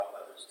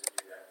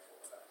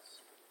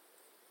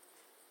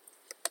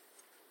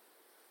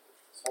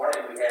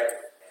we have,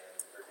 and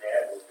her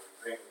dad will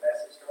bring the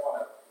message. Come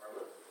on up,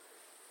 Merlin.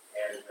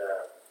 And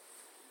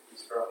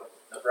he's from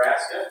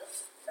Nebraska,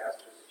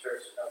 pastors the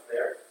church up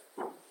there.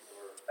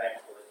 We're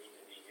thankful that he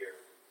can be here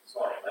this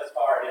morning. Let's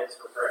bow our heads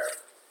for prayer.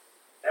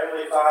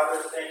 Heavenly Father,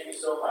 thank you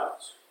so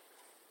much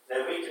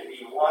that we can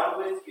be one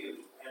with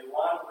you and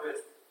one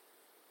with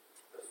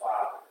the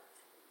Father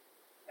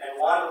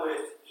and one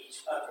with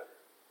each other.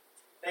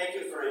 Thank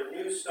you for a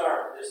new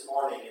start this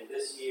morning and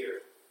this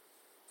year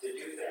to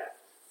do that.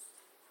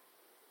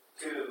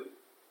 To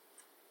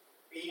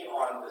be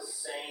on the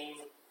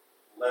same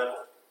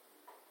level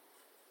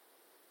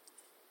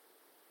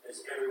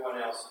as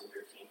everyone else in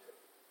your kingdom.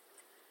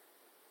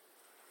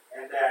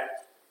 And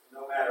that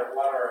no matter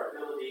what our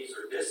abilities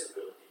or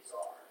disabilities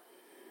are,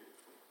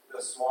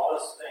 the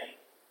smallest thing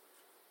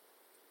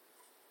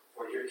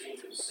for your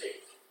kingdom's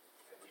sake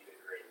can be the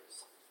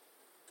greatest.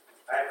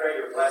 I pray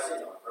your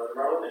blessing on Brother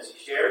Merlin as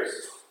he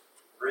shares.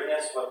 Bring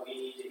us what we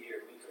need to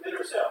hear. We commit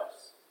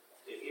ourselves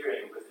to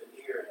hearing with an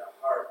ear and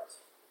a heart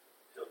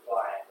to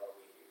apply what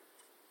we hear.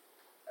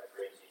 I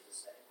pray in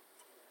Jesus' name.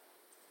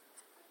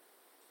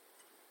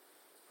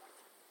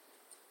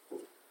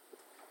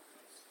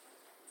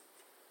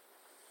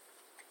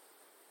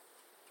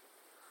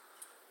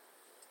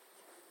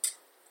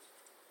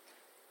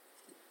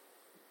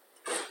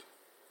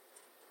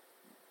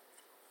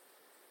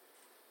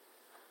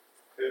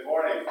 Good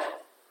morning.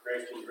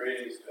 Gracious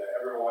greetings to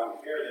everyone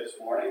here this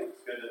morning.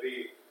 It's good to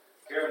be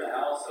here in the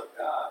house of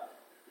God.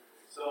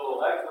 So,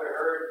 like we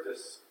heard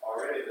this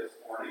already this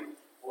morning,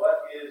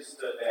 what is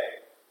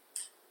today?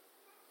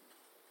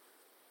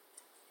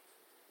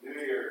 New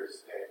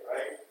Year's Day,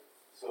 right?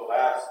 So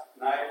last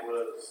night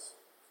was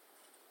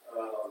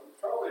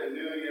probably a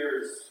New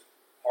Year's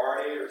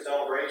party or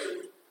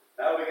celebration.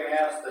 Now we can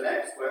ask the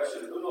next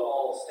question, who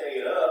all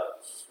stayed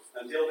up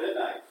until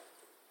midnight?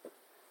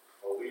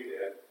 Well, we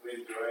did. We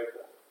enjoyed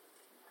the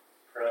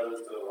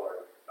presence of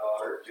our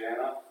daughter,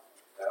 Jana,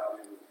 down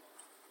in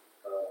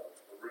the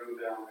room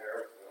down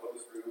there, the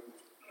host room.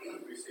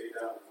 We stayed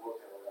down in the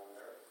hotel down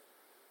there.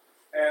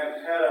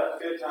 And had a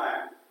good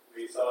time.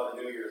 We saw the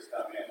New Year's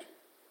come in.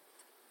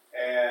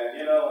 And,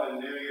 you know,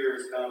 when New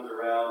Year's comes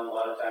around, a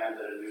lot of times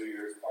at a New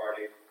Year's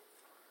party,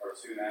 or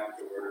soon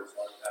afterwards, a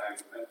lot of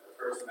times, the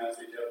first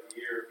message of the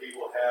year,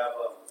 people have,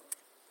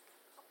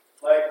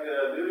 like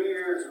New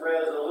Year's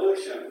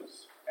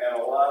resolutions.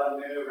 And a lot of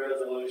new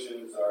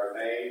resolutions are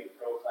made and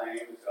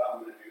proclaimed. So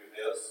I'm going to do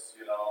this,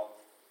 you know.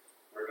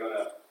 We're going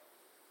to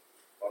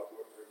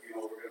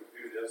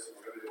do this and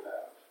we're going to do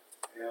that.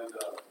 And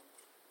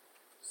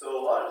so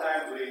a lot of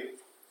times we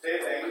say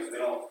things we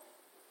don't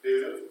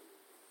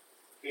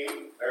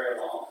keep very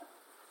long.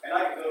 And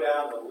I can go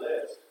down the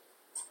list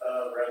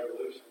of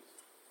resolutions.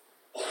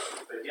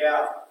 But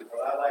yeah,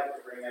 what I'd like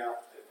to bring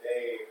out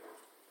today,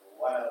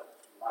 one of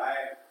my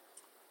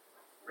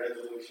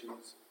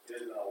resolutions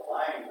is an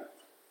alignment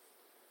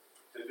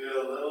to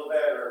do a little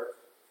better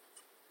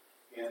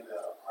in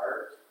the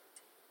art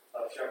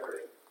of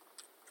shepherding,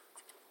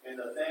 in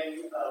the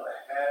thing of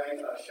having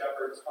a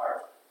shepherd's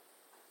heart.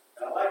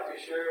 And I'd like to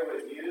share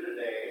with you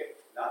today,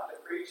 not to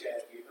preach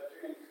at you, but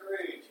to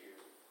encourage you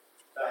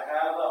to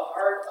have the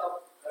heart of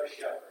a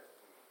shepherd.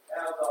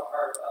 Have the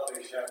heart of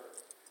a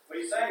shepherd.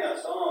 We sang a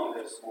song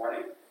this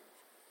morning.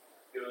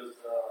 It was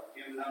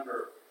hymn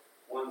number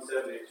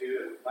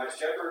 172. My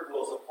shepherd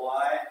will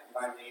supply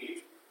my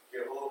need.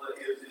 Jehovah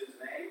is his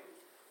name.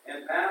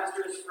 In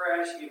pastures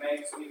fresh he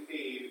makes me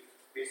feed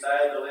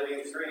beside the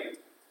living stream.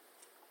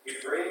 He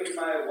brings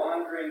my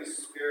wandering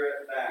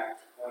spirit back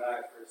when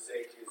I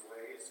forsake his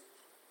ways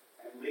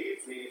and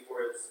leads me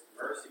for his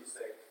mercy's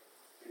sake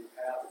in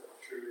paths of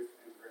truth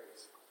and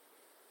grace.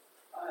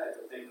 I had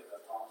to think of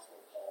the Apostle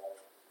Paul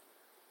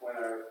when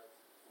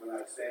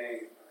I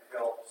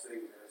helped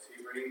sing this.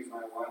 He brings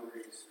my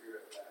wandering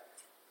spirit back.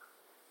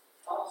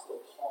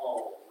 Apostle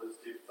Paul was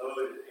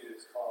devoted in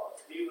his cause.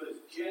 He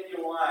was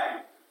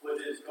genuine with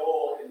his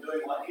goal in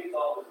doing what he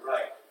thought was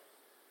right,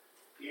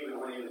 even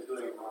when he was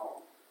doing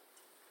wrong.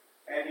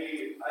 And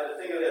I had to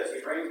think of this.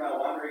 He brings my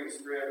wandering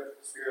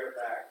spirit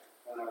back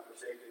when I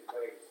forsake his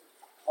ways.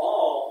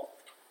 Paul,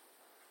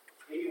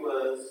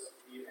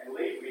 and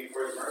lead me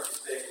for his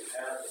mercy's sake in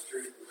paths of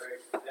truth and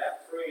grace.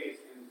 That phrase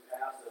in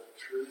paths of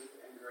truth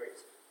and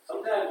grace.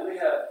 Sometimes we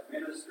have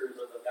ministers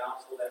of the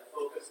gospel that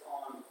focus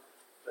on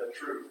the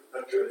truth.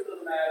 The truth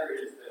of the matter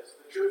is this.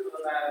 The truth of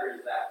the matter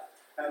is that.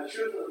 And the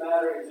truth of the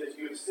matter is that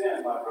you've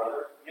sinned, my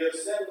brother. You've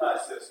sinned, my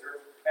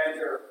sister. And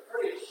they're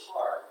pretty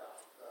hard.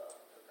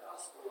 The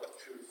gospel of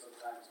truth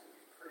sometimes can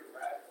be pretty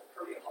radical,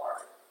 pretty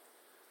hard.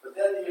 But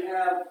then you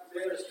have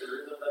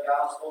ministers of the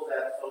gospel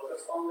that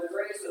focus on the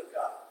grace of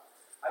God.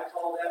 I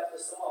call that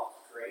the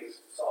soft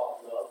grace,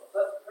 soft love,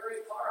 but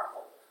very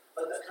powerful.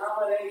 But the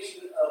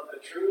combination of the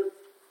truth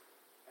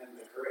and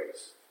the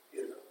grace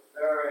is a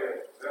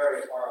very,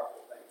 very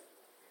powerful thing.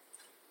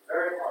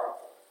 Very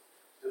powerful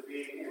to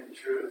be in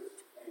truth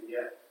and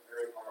yet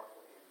very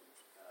powerful in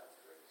God's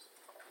grace.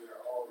 We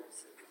are all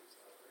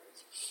recipients of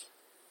grace.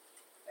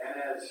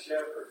 And as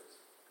shepherds,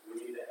 we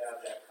need to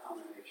have that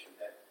combination,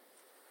 that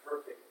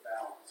perfect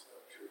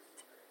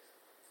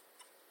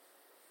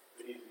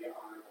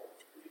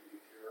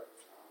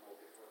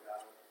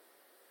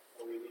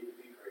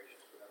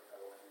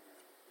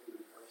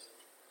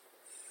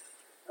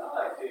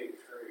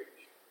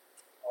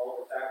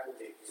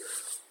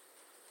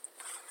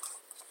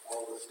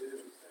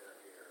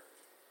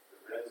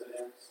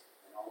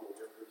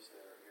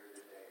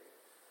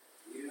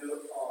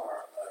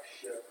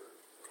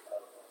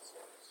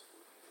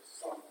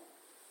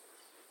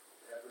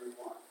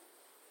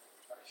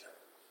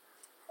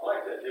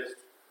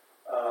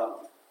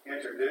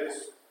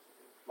introduce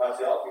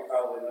myself. You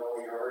probably know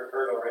you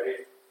heard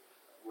already.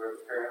 We're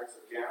the parents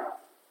of Jana,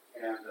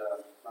 and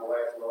my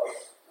wife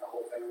Lois. My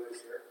whole family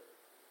is here.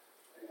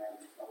 And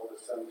my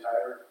oldest son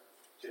Tyler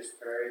just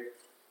married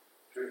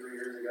 2 or 3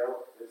 years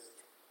ago. His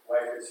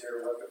wife is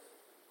here with us.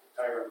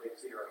 Tyler and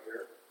Dixie are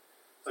here.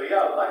 So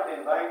yeah, I'd like to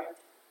invite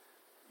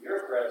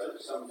your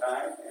presence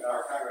sometime in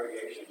our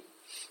congregation.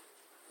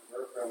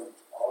 We're from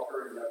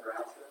Alford,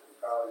 Nebraska, from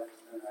Providence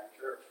Mennonite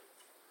Church.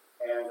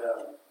 And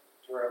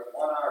we're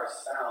 1 hour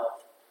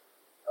south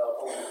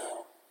of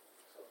Omaha.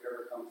 So if you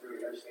ever come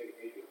through Interstate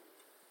 80,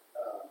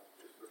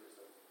 we're just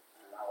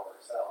an hour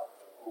south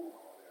of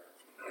Omaha there.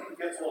 It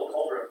gets a little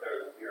colder up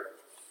there than here.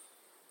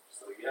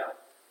 So yeah,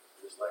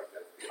 just like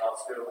to be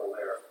hospitable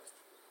there.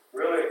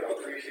 Really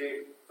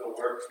appreciate the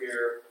work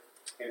here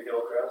in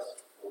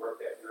Hillcrest, the work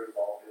that you're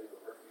involved in, the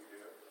work you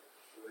do.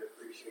 Really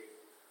appreciate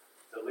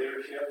the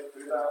leadership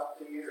throughout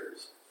the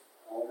years.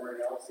 Homer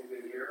and Elsie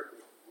been here.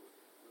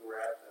 We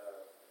were at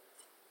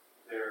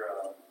their,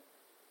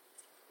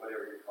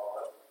 whatever you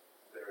call it,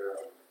 their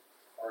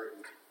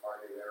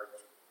party there.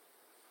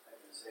 I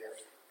can say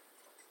it.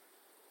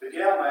 But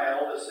yeah, my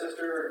oldest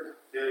sister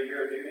did a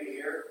year of duty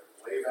here,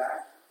 way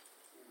back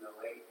in the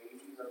late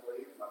 80s, I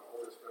believe. My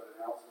oldest brother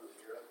Nelson was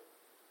here.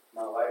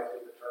 My wife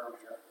did the term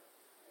here.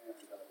 And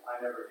I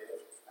never did.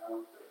 I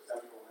went to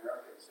Central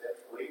America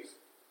instead, at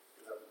least,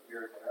 because I'm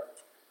here there.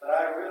 But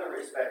I really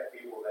respect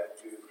people that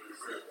do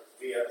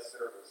VS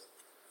service.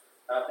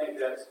 I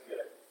think that's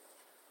good.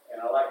 And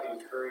I like to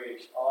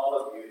encourage all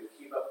of you to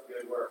keep up the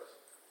good works.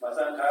 My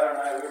son Tyler and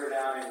I, we were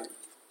down in,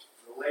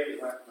 the ladies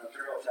went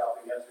material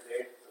shopping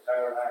yesterday. So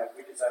Tyler and I,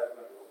 we decided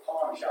we were going to go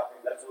pawn shopping.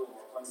 That's a little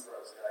more fun for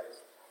us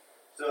guys.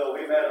 So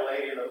we met a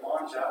lady in the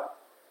pawn shop.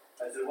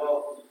 I said,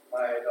 well,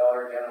 my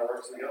daughter Jana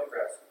works in the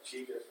Hillcrest.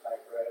 She just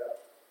piped right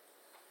up.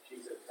 She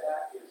said,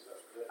 that is a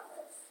good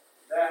home.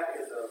 That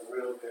is a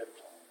real good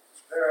home.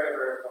 Very,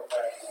 very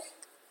professional.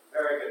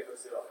 Very good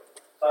facility.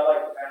 So I'd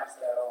like to pass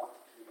that on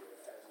to you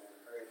as an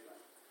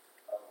encouragement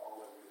of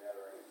all of you that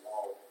are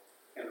involved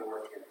in the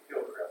work in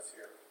Hillcrest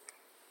here.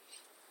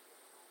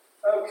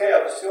 Okay,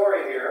 I have a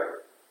story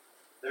here.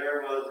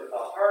 There was the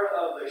heart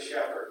of the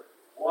shepherd.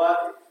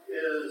 What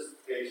is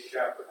a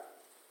shepherd?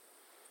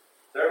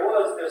 There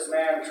was this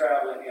man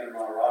traveling in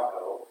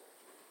Morocco,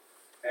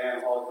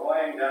 and while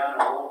going down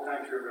an old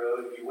country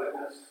road, he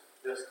witnessed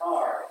this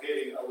car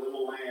hitting a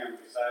little lamb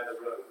beside the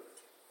road.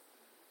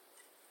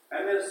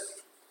 And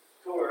this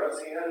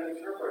tourist, he had an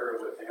interpreter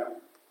with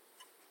him,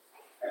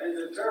 and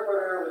his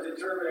interpreter was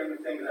interpreting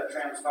things that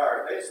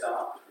transpired. They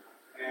stopped,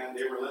 and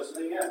they were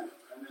listening in.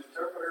 And the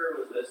interpreter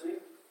was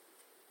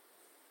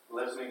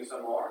listening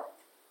some more.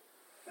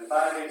 And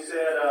finally he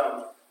said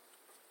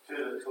to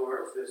the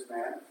tourist, this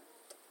man,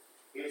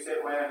 he said,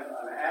 when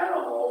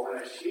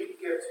a sheep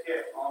gets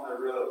hit on the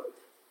road,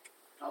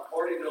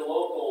 according to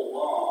local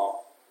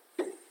law,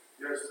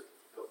 there's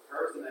the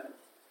person that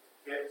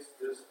hits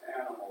this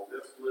animal,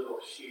 this little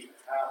sheep,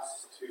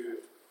 has to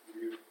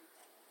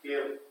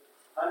give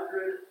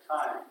 100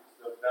 times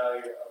the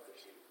value of the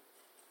sheep.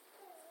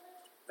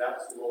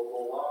 That's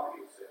local law,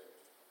 he said.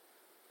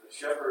 The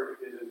shepherd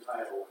is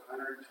entitled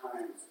 100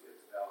 times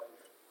its value.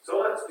 So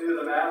let's do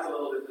the math a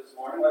little bit this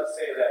morning. Let's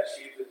say that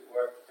sheep is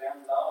worth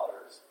 $10.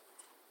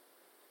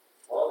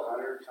 Well,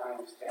 100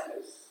 times 10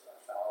 is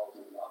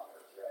 $1,000,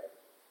 right?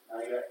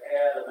 Now you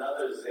add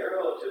another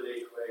zero to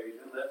the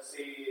equation. Let's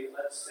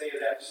say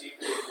that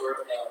sheep is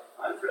worth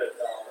 $100.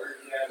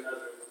 You add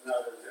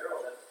another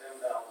zero, that's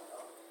 $10,000.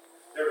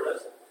 Never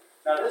listen.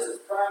 Now this is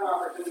prime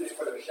opportunity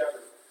for the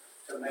shepherd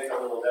to make a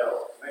little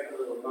dough, make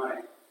a little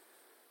money.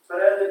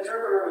 But as the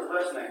interpreter was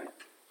listening,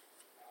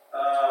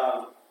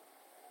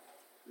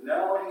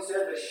 no, he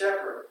said the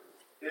shepherd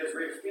is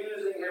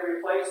refusing a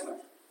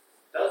replacement.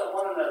 Doesn't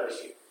want another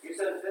sheep. He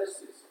said,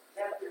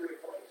 can't be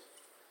replaced.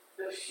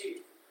 This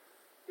sheep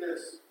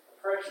is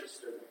precious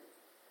to me.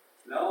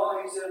 No,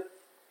 he said,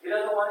 he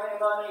doesn't want any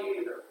money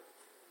either.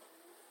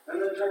 And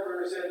the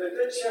interpreter said, the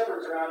good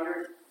shepherds around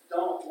here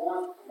don't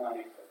want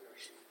money for their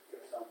sheep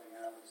if something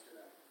happens to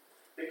them.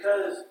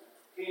 Because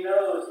he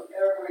knows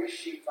every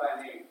sheep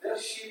by name.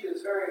 This sheep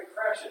is very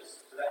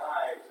precious to the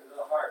eyes and to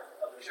the heart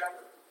of the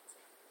shepherd.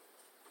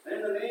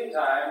 In the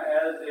meantime,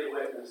 as they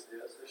witnessed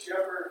this, the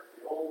shepherd,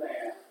 the old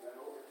man, went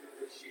over to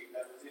the sheep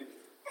that was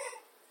injured.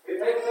 He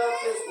picked up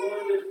this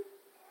wounded,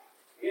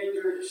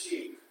 injured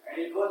sheep, and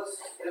he puts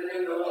it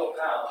in the little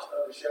pouch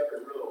of the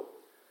shepherd robe.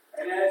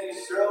 And as he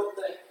stroked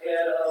the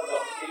head of the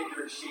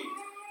injured sheep,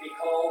 he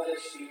called this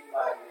sheep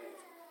by name.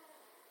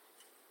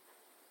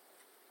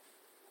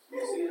 You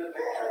see the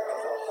picture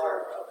of the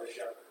heart of the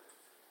shepherd.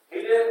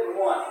 He didn't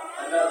want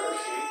another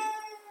sheep.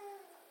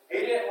 He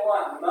didn't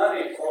want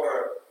money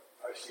for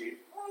a sheep.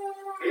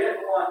 He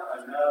didn't want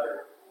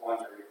another one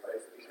to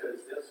replace it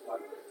because this one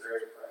was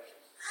very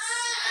precious.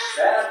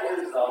 That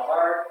is the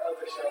heart of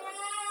the shepherd.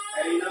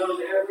 And he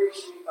knows every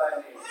sheep by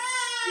name.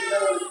 He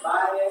knows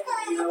my name,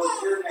 he knows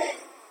your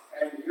name.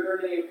 And your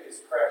name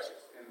is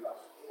precious in the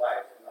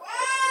life and the heart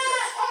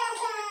of the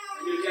shepherd.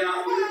 And you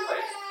cannot be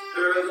replaced.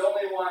 There is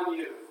only one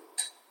you.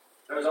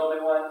 There's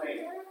only one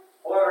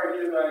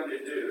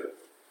to do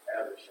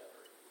as a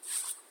shepherd?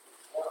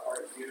 What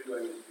are you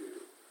going to do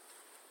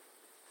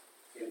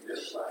in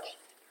this life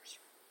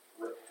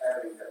with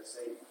having that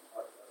same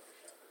heart of a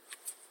shepherd?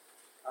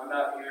 I'm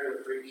not here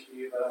to preach to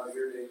you, but I'm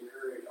here to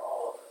encourage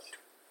all of us.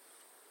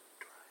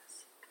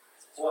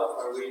 What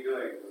are we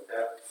doing with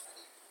that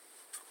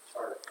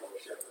heart of a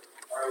shepherd?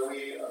 Are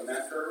we a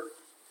mentor?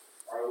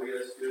 Are we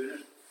a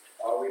student?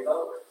 Are we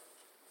both?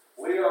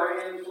 We are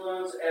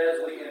influenced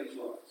as we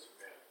influence.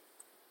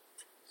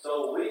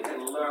 So we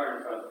can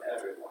learn from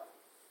everyone.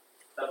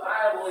 The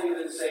Bible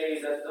even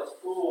says that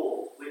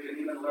we can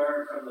even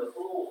learn from the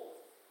fool.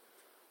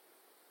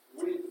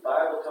 The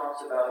Bible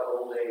talks about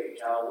old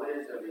age, how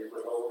wisdom is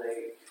with old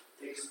age.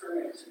 The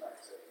experience, you might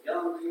say.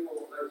 Young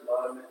people, there's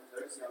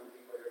young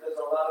people here. There's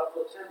a lot of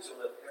potential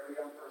in every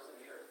young person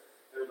here.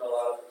 There's a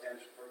lot of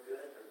potential for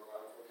good. There's a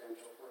lot of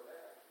potential for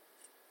bad.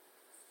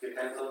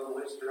 Depends on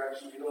which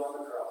direction you go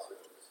on the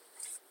crossroads.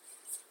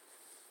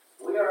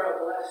 We are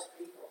a blessed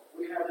people.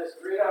 We have this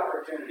great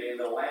opportunity in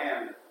the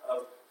land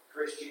of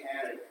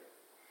Christianity.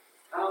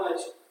 How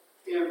much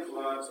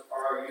influence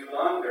are you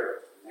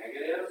under?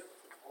 Negative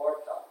or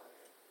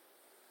positive?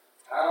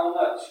 How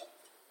much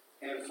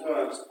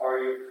influence are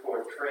you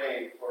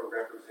portraying or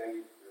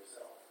representing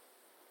yourself?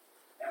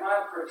 Am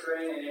I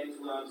portraying an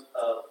influence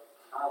of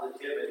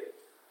positivity,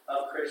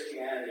 of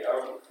Christianity,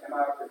 or am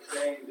I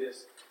portraying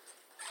this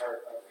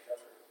heart of a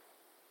shepherd?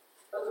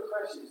 Those are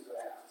questions to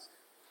ask.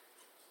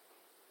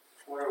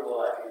 Where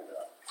will I end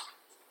up?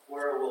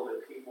 Where will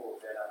the people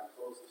that I'm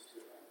closest to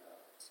end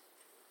up?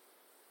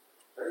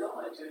 There's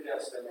only two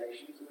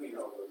destinations. We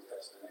know those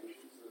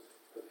destinations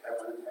of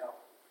heaven and hell.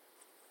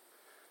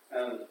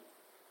 And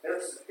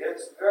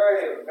it's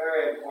very,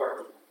 very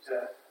important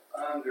to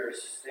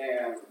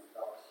understand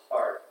the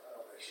heart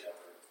of a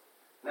shepherd.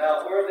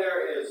 Now, where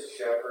there is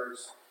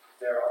shepherds,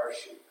 there are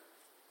sheep.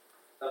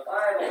 The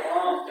Bible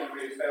often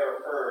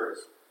refers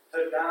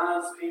to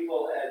God's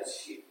people as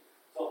sheep.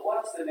 So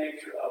what's the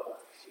nature of a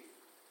sheep?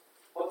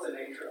 What's the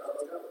nature of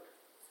a goat?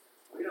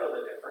 We know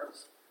the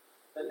difference.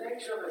 The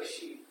nature of a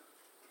sheep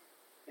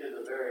is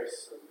a very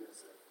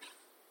submissive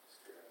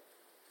spirit.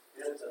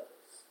 It's a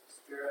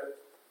spirit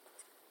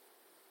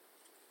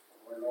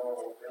of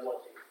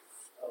vulnerability,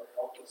 of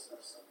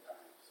helplessness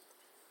sometimes.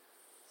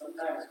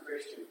 Sometimes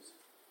Christians,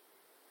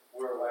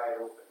 we're wide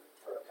open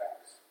for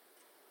attacks.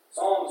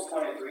 Psalms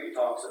 23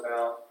 talks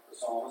about the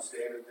psalmist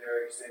David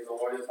there. He says, "The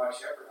Lord is my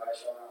shepherd, I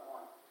shall not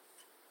want."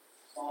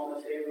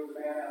 Psalmist David was a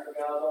man after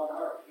God's own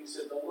heart. He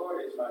said, "The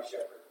Lord is my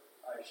shepherd,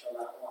 I shall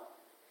not want."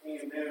 He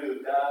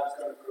knew God's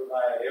going to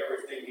provide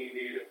everything he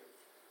needed.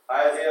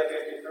 Isaiah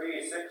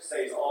 53:6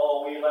 says,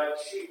 "All we like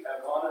sheep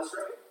have gone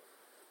astray."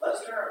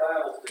 Let's turn our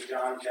Bibles to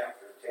John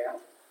chapter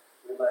 10.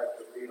 We'd like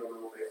to read a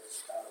little bit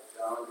out of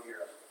John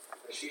here,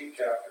 the sheep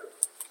chapter.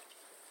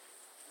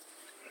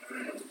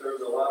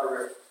 There's a lot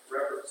of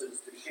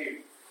references to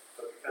sheep,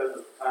 but because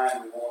of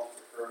time, we won't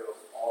refer to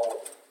all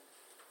of them.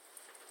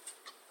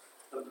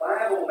 The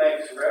Bible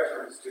makes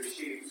reference to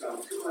sheep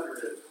some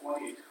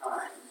 220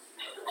 times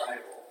in the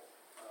Bible.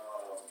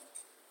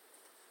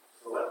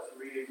 So let's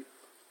read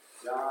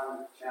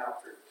John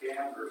chapter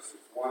 10, verses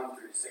 1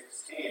 through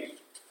 16.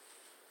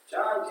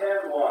 John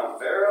 10:1.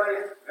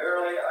 Verily,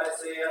 verily, I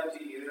say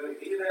unto you,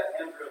 he that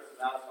entereth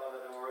not by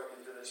the door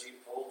into the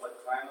sheepfold,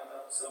 but climbeth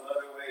up some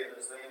other way,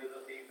 the same is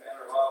a thief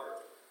and a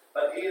robber.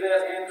 But he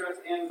that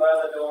entereth in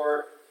by the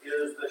door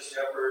is the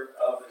shepherd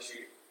of the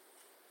sheep.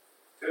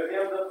 To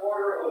him the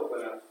porter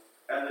openeth,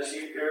 and the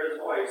sheep hear his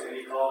voice, and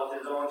he calleth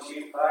his own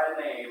sheep by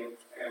name,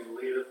 and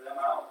leadeth them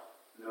out.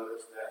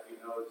 Notice that he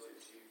knows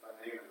his sheep by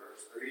name in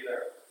verse 3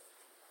 there.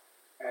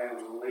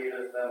 And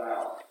leadeth them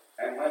out.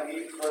 And when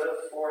he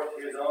putteth forth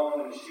his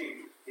own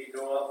sheep, he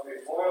goeth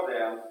before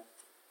them,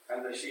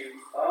 and the sheep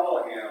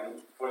follow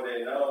him, for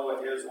they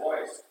know his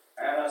voice.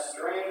 And a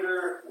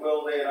stranger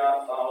will they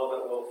not follow,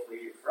 but will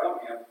flee from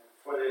him,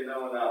 for they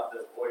know not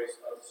the voice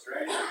of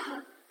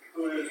strangers.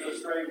 Who is the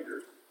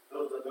stranger?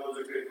 Those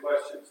are good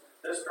questions.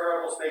 This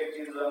parable spake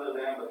Jesus unto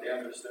them, but they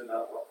understood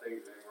not what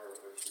things they were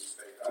which he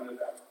spake unto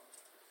them.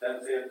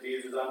 Then said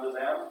Jesus unto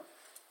them,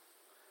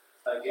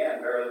 Again,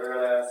 verily,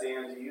 verily, I say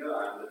unto you,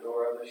 I am the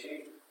door of the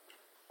sheep.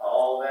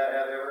 All that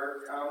have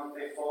ever come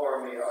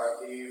before me are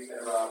thieves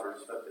and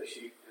robbers, but the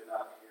sheep did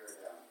not hear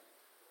them.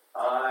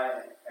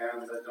 I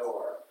am the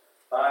door.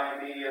 By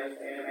me, if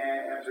any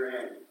man enter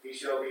in, he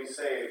shall be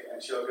saved,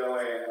 and shall go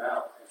in and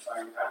out, and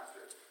find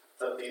pasture.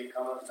 The thief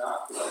cometh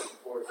not, but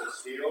for to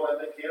steal and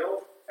to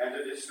kill, and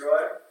to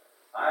destroy.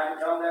 I am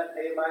come that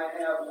they might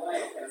have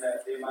life, and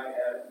that they might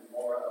have it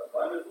more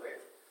abundantly.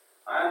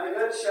 I am the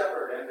good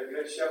shepherd, and the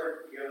good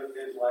shepherd giveth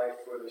his life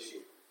for the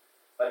sheep.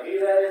 But he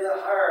that is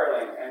a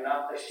hireling, and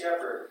not the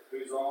shepherd,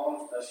 whose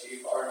own the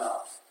sheep are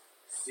not,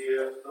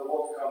 seeth the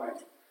wolf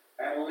coming,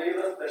 and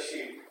leaveth the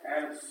sheep,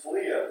 and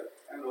fleeth,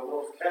 and the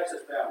wolf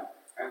catcheth them,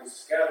 and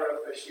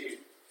scattereth the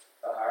sheep.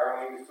 The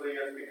hireling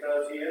fleeth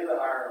because he is a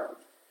hireling,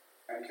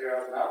 and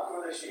careth not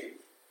for the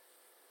sheep.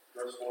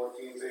 Verse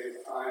 14 says,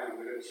 I am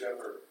the good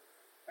shepherd,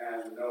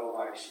 and know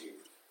my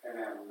sheep, and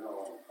am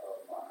known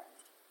of mine.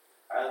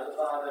 As the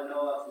Father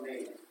knoweth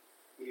me,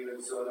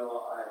 even so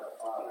know I the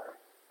Father.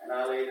 And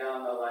I lay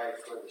down my life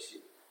for the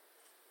sheep.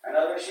 And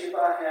other sheep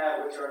I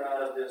have, which are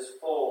not of this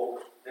fold,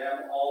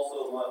 them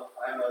also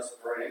I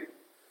must bring,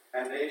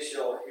 and they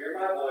shall hear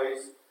my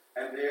voice,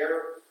 and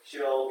there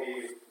shall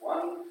be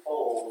one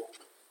fold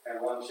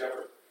and one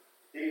shepherd.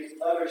 These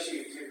other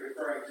sheep, he's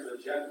referring to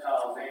the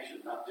Gentile nation,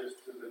 not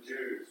just to the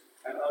Jews.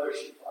 And other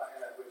sheep I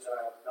have, which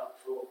I have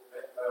not told,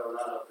 that are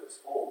not of this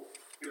fold.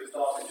 He was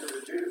talking to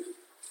the Jews.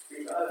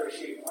 These other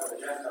sheep are the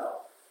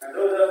Gentiles. And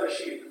those other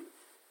sheep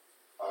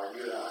are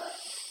you and I.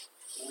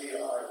 We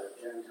are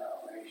the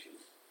Gentile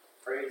nations.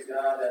 Praise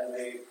God that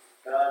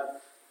God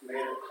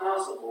made it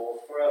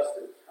possible for us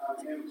to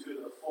come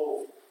into the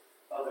fold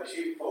of the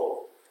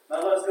sheepfold.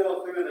 Now let's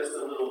go through this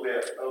a little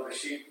bit of the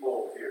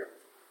sheepfold here.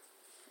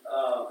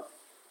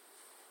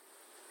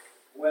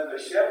 When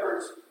the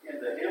shepherds in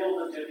the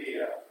hills of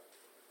Judea,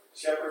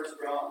 shepherds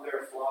brought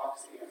their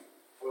flocks in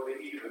for the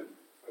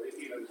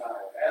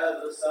eventide. As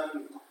the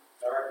sun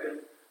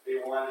darkened, they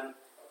wanted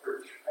a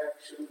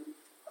protection,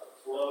 a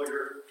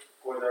closure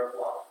for their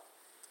flock.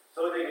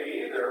 So they could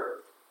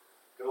either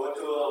go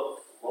to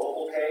a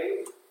local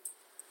cave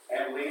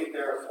and lead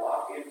their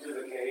flock into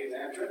the cave's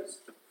entrance,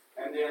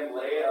 and then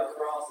lay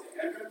across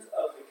the entrance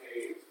of the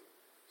cave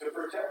to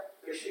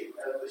protect the sheep,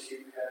 as the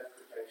sheep had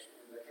protection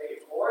in the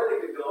cave. Or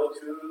they could go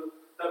to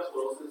the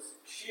closest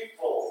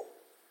sheepfold.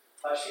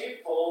 A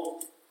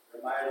sheepfold,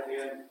 there might have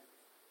been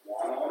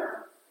one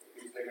owner,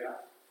 if he's big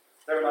enough.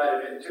 There might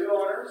have been two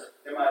owners.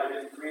 There might have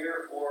been 3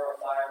 or 4 or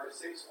 5 or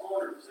 6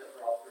 owners that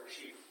brought their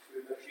sheep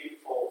to the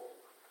sheepfold.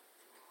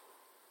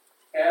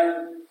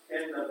 And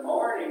in the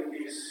morning,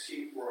 these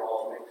sheep were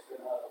all mixed and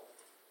huddled.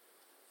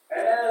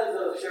 And as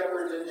the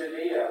shepherds in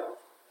Judea,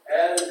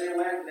 as they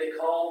went, they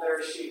called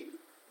their sheep.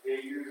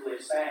 They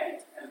usually sang,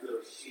 and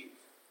those sheep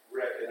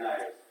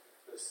recognized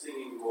the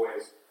singing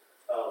voice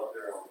of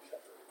their own shepherd.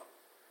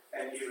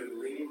 And he would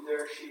lead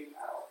their sheep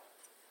out,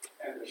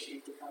 and the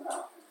sheep would come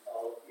out and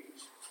follow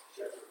each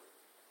shepherd.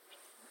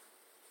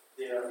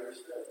 They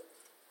understood.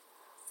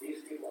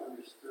 These people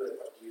understood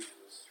what Jesus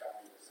was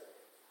trying to say.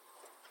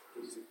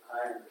 He said,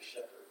 I am the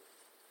shepherd,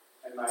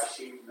 and my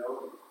sheep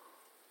know me,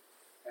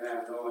 and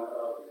I am known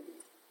of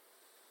me.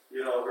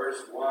 You know,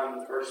 verse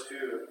 1, verse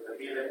 2, that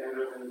he that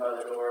entereth in by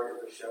the door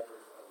is the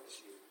shepherd of the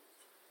sheep.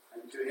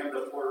 And to him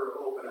the porter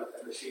openeth,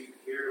 and the sheep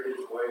hear his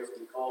voice,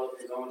 and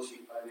calleth his own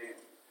sheep by name.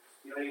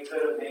 You know, he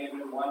could have named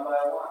them one by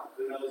one.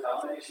 Who knows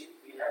how many sheep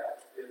he had?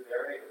 It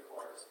varied, of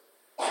course.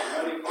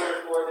 And when he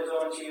putteth forth his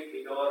own sheep,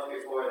 he goeth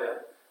before them,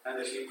 and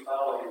the sheep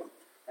follow him,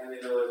 and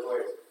they know his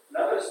voice.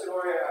 Another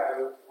story,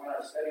 when I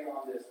was studying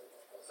on this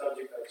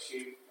subject of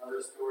sheep,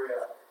 another story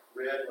I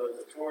read was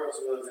a tourist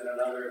was in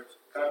another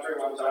country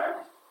one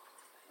time.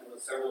 It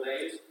was several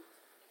days.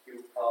 He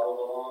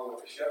followed along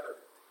with the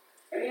shepherd.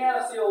 And he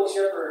asked the old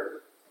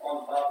shepherd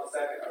on about the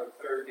second or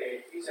third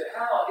day, he said,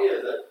 how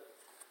is it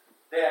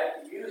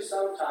that you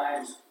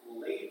sometimes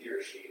lead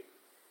your sheep,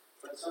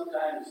 but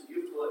sometimes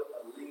you put a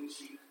lead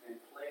sheep in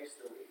place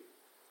to lead?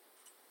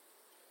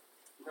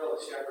 You know,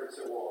 the shepherd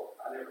said, well,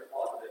 I never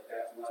thought of it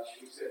that much.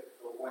 He said,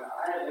 but when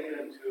I lead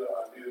them to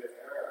a new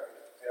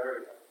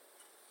area,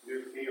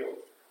 new field,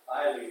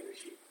 I lead the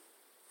sheep.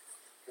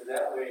 Because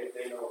that way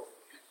they know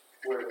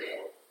where to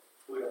go,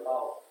 who to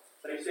follow.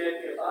 But he said,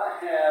 if I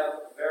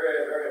have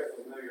very, very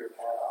familiar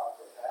paddock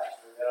or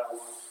pasture that I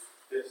want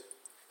this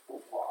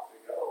flock to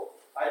go,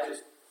 I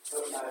just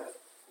put my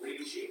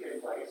lead sheep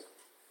in place,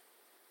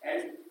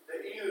 and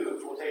the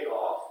ewe will take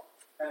off,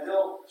 and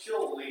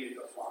she'll lead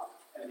the flock,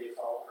 and they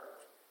follow her.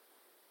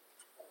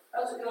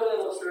 That's a good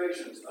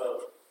illustration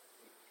of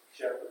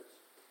shepherds.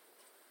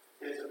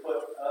 Is to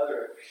put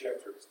other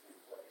shepherds in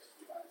place,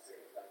 you might say,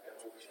 like that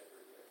old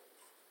shepherd did.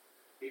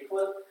 He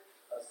put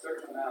a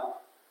certain amount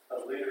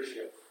of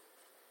leadership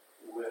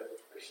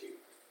with the sheep.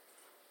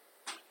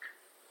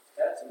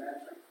 That's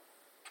mentoring.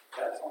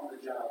 That's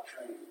on-the-job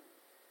training.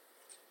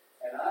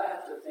 And I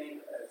have to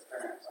think as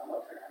parents, I'm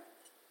a parent,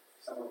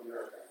 some of you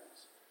are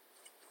parents,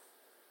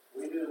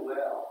 we do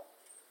well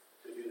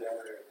to do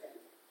that very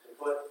thing, to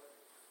put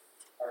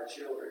our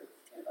children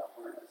in the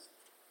harness,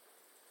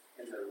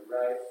 in the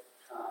right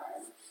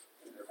time,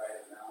 in the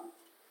right amount.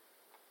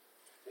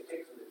 It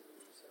takes a little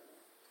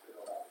discernment to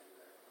go out and do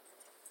that.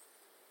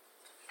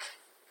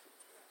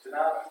 To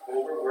not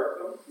overwork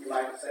them, you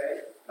might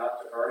say, not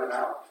to burn them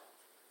out.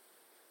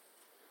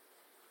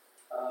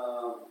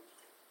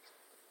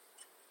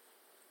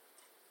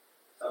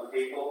 Some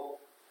people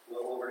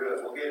will overdo it.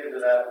 We'll get into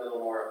that a little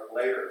more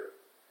later.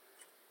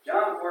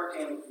 John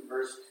 14,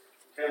 verse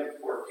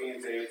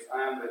 10-14 says,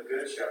 I am the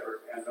good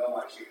shepherd and know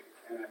my sheep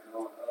and am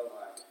known of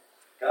mine.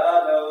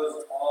 God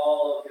knows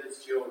all of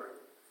his children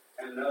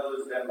and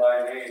knows them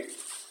by name.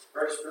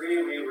 Verse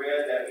 3, we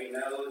read that he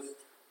knows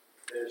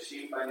the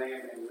sheep by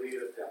name and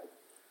leadeth them.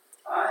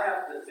 I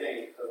have to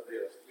think of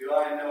this. Do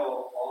I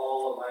know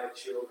all of my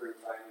children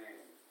by name?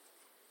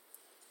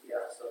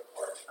 Yes, of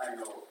course, I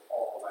know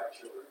all of my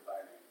children by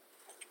name.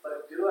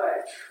 But do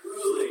I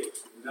truly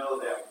know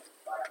them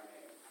by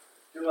name?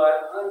 Do I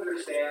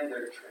understand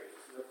their traits?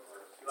 Of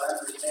course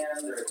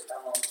understand their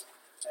talents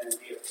and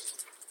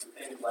gifts and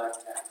things like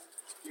that.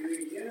 Do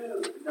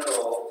you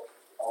know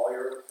all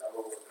your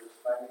fellow workers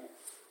by name?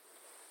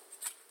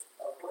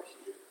 Of course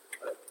you do.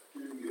 But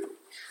do you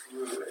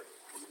truly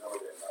know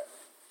them by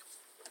name?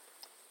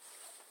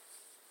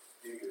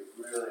 Do you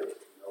really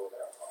know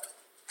their heart?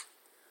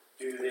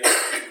 Do they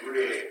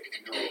really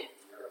know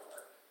your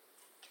heart?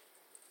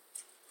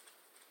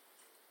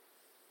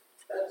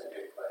 That's a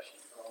good question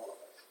for all of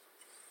us.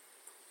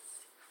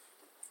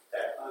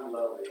 That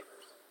unlovely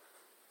person,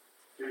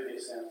 do they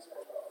sense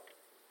their love?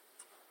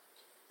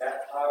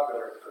 That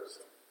popular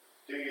person,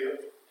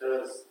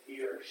 does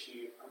he or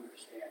she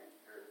understand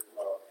your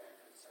love and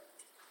concern?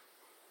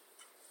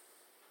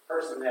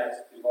 Person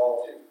that's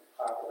involved in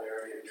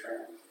popularity and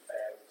trends and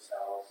fads and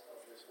styles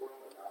of this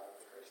world and not of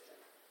the Christian.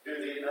 Do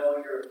they know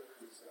your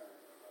concern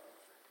and love?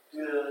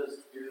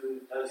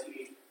 Does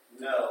he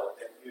know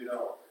that you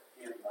know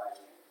him by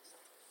name?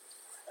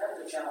 That's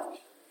a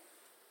challenge to me.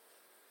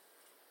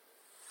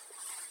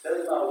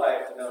 Does my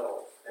wife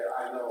know that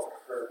I know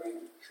her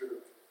name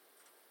truly?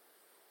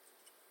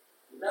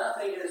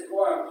 Nothing is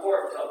more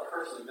important to a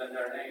person than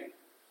their name.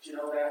 Did you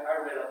know that?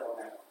 I read up on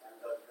that and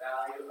the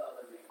value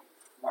of a name.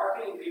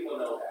 Marketing people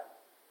know that.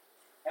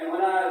 And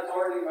when I was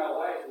courting my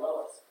wife,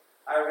 Lois,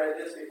 I read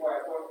this before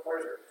I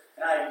courted her.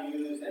 And I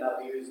used and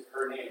abused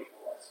her name,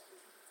 Lois.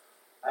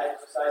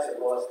 So I said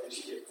Lois, and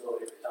she just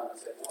floated her tongue and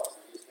said Lois.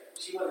 I'm just kidding.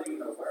 She wasn't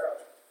even aware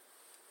of it.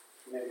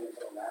 Maybe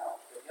until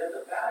now. Because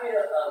the value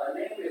of a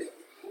name is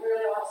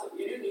really awesome.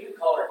 You can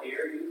call her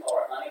dear, you can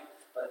call her honey,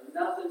 but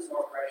nothing's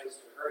more precious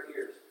to her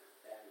ears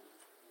than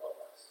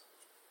Lois.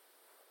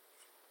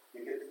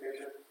 You get the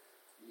picture?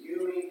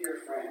 You meet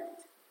your friend.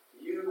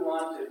 You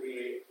want to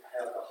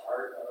have the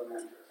heart of a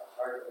mentor, the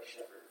heart of a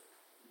shepherd.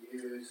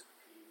 Use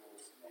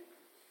people's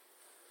names.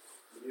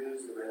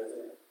 Use the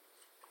resident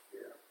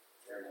here,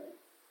 their name.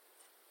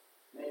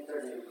 Make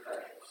their name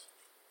precious.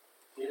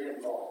 Get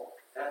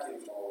involved. That's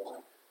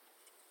involvement.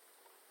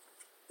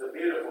 The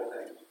beautiful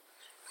thing.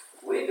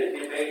 We could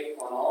debate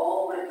on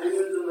all the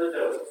do's and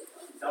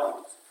the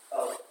don'ts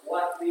of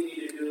what we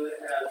need to do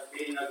as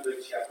being a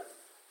good shepherd.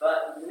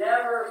 But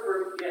never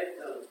forget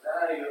the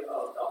value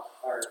of the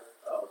heart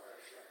of the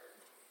shepherd.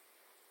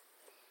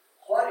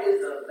 What is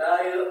the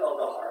value of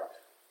the heart?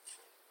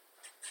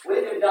 We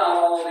can dot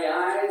all the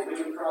I's, we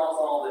can cross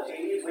all the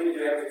T's, we can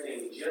do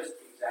everything just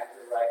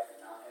exactly right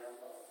and not have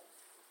love.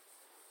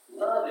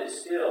 Love is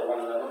still one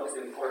of the most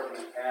important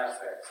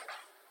aspects,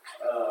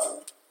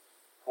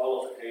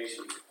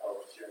 qualifications of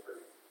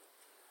shepherding.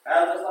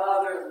 As the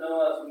Father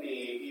knoweth me,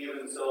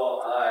 even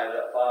so I,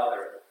 the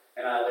Father,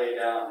 and I lay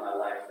down my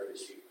life for the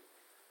sheep.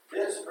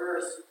 This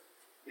verse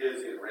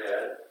is in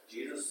red.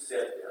 Jesus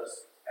said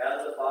this.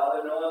 As the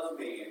Father knoweth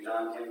me, in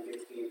John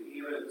 10:15,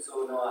 even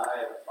so know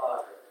I, the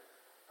Father,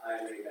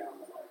 I lay down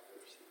my life for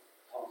the sheep.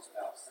 Talks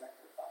about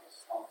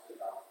sacrifice. Talks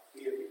about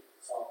giving.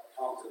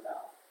 Talks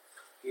about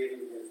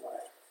giving his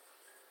life.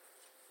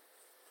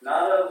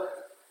 Not of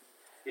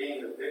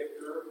being the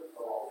victor of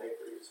all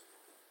victories.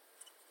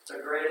 The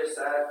greatest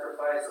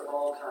sacrifice of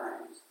all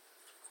times.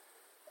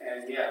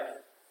 And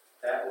yet,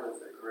 that was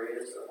the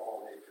greatest of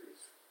all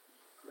victories.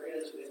 The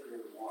greatest victory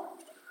was won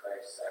when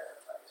Christ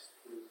sacrificed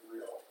his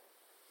will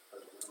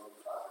for the will of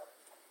the Father.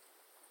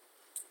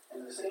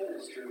 And the same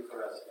is true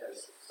for us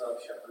as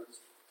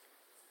sub-shepherds.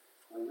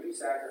 When we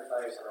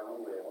sacrifice our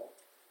own will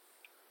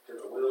to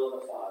the will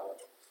of the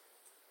Father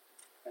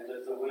and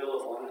to the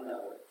will of one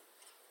another,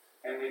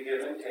 and we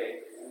give and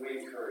take, and we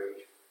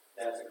encourage,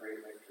 that's a great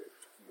victory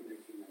in the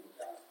kingdom of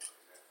God.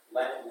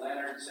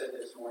 Leonard said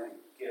this morning,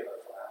 give a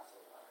glass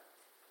of water.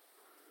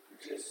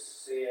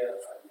 Just say a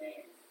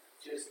name.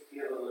 Just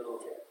give a little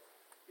bit.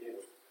 Give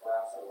a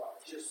glass of water.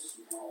 Just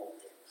small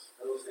things.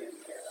 Those things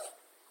add up.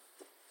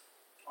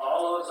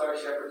 All of us are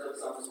shepherds of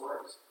some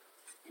sorts.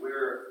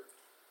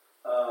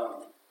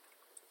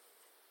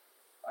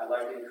 I'd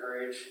like to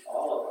encourage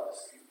all of us,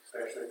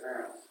 especially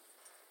parents,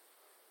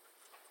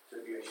 to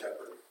be a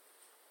shepherd.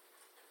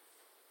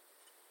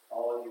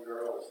 All of you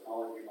girls and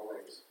all of you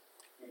boys,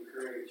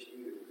 encourage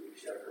you to be a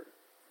shepherd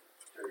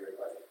to your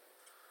buddy.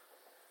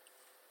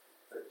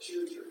 But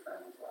choose your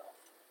friends well.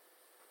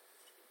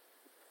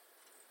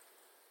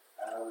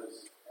 I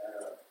was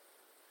at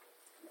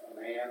a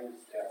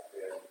man's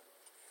deathbed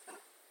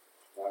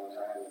one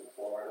time in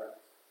Florida.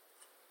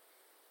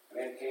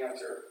 He had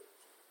cancer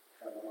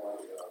from a while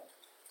ago.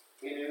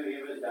 He knew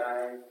he was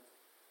dying.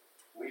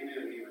 We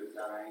knew he was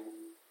dying.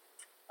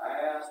 I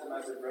asked him,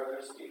 I said, Brother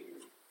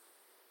Steve,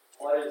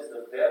 what is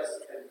the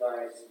best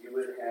advice you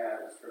would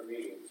have for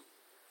me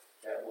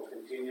that will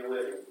continue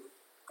living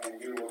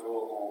and you will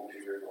go home to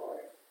your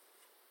glory?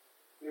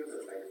 He was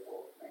a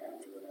faithful man,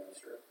 he was a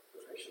minister,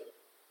 the bishop.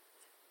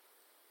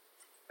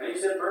 And he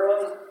said,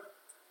 Merlin,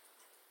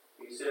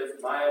 he said,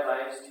 my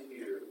advice to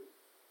you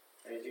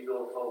as you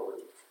go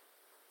forward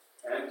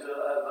and to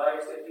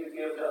advice that you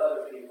give to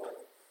other people,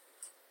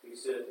 he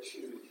said,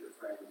 choose your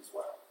friends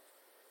well.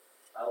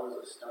 I was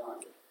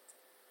astounded.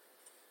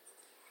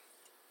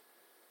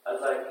 I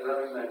was like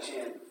rubbing my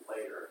chin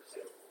later and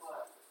said,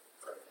 what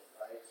for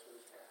advice?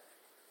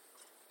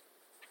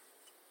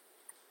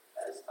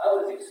 I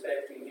was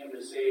expecting him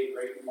to say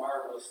great and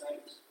marvelous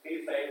things.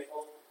 Be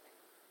faithful.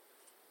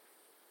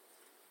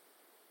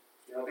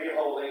 Be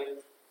holy.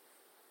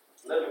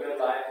 Live a good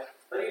life.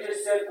 But he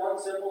just said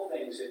one simple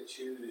thing. He said,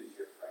 choose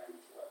your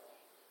friends well.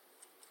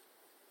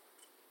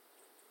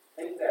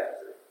 Think that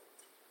through.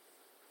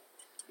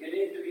 You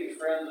need to be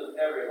friends with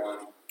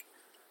everyone,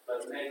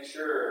 but make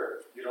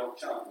sure you don't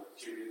chum with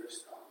Judy the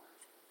skunk,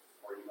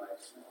 or you might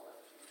smell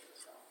like Judy the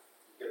skunk.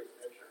 You get the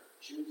picture.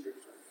 Choose your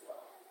friends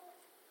well.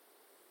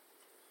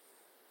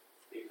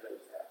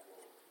 Because that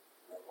will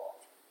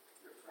revolve.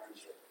 Your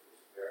friendship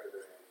is very,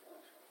 very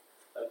influential.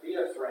 But be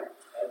a friend.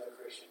 As a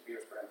Christian, be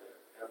a friend to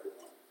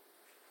everyone.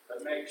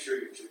 But make sure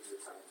you choose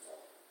your friends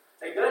well.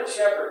 A good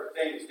shepherd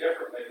thinks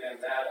differently than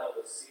that of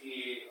a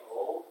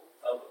CEO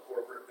of a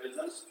corporate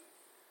business.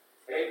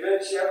 A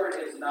good shepherd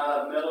is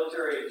not a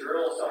military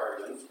drill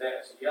sergeant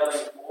that's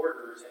yelling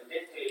orders and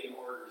dictating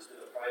orders to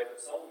the private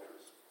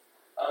soldiers.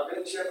 A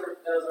good shepherd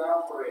doesn't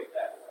operate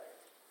that way.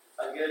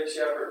 A good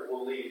shepherd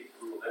will lead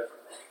people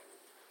differently.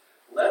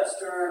 Let's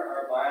turn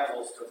our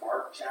Bibles to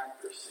Mark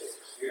chapter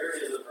 6. Here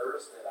is a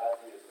verse that I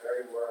think is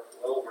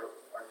well worth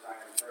our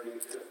time turning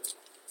to.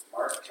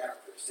 Mark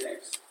chapter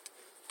 6.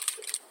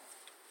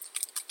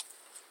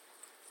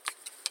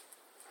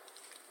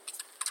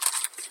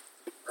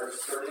 Verse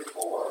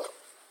 34.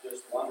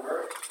 Just one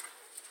verse.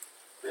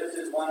 This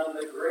is one of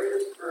the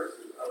greatest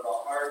verses of the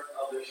heart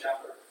of the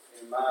shepherd,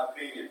 in my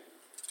opinion.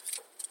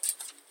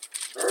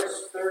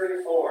 Verse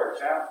 34,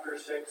 chapter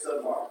 6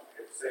 of Mark,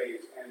 it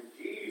says, and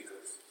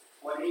Jesus,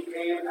 when he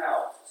came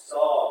out,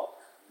 saw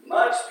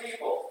much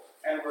people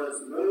and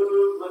was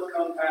moved with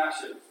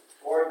compassion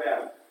toward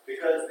them,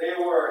 because they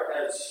were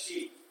as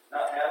sheep,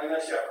 not having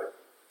a shepherd.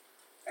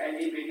 And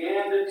he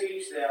began to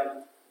teach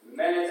them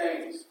many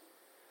things.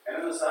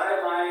 And in the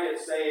sideline it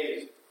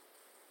says,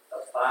 the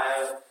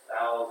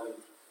 5,000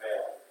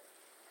 fell.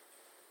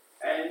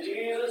 And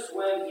Jesus,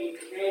 when he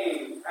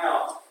came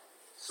out,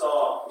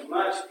 saw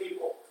much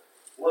people,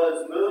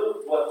 was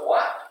moved with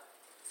what?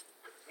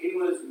 He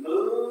was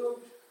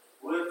moved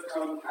with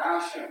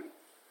compassion.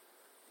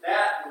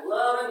 That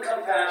love and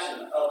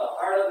compassion of the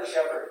heart of the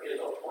shepherd is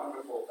a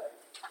wonderful thing.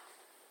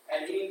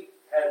 And he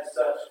had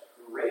such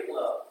great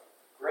love,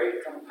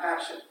 great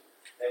compassion,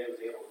 that he was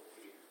able to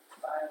feed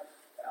 5,000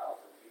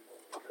 people,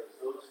 because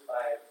those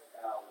 5,000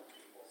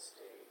 people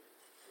stayed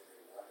where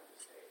they wanted to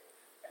stay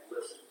and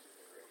listened to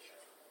the great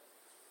shepherd.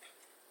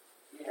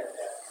 He had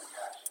that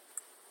compassion.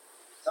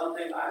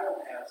 Something I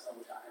don't have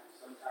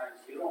sometimes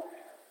you don't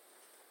have.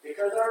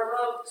 Because our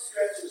love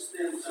stretches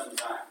thin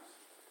sometimes.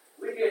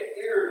 We get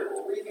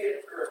irritable, we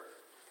get hurt.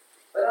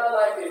 But I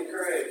like to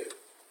encourage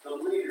the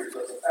leaders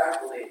of the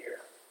faculty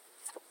here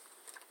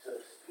to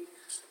speak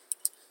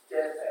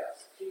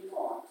steadfast, keep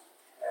on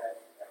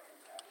having that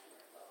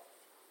compassionate love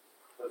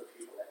for the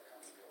people that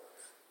come and go.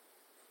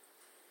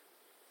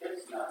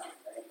 It's not in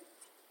vain.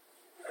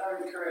 But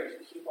I encourage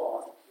you, keep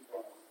on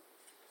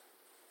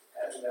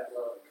having that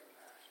love and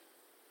compassion.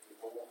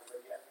 People won't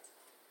forget it.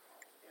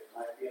 It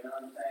might be an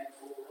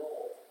unthankful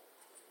role.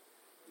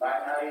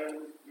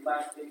 You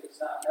might think it's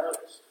not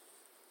noticed.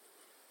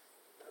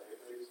 But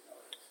it is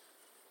noticed.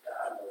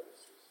 God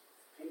notices.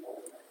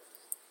 People will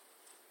notice.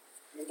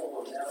 People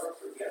will never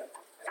forget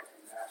that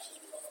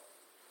compassion and love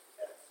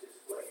that's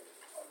displayed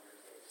on your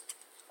face,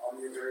 on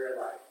your very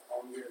life,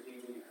 on your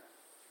demeanor.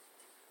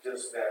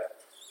 Just that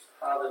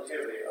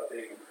positivity of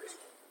being a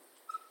Christian.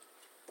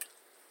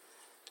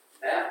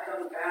 That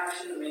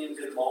compassion means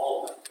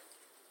involvement.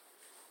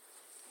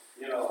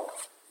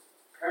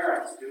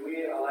 Parents, do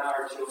we allow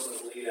our children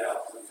to lead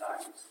out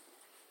sometimes?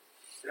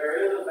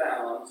 There is a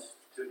balance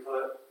to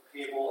put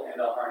people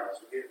into harness.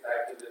 We get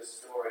back to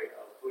this story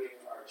of putting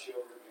our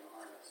children in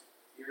harness.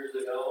 Years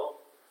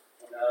ago,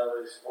 when I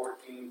was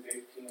 14,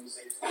 15,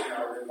 16,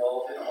 I was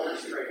involved in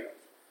horse training.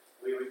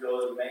 We would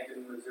go to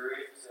Macon,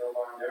 Missouri, sale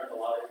barn there, and the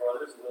Lottie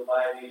Brothers, and we'll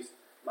buy these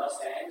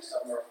Mustangs.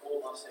 Some were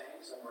full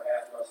Mustangs, some were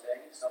half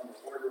Mustangs, some were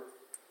quarter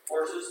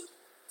horses.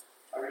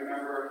 I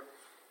remember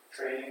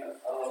training an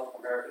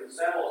American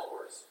saddle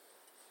horse.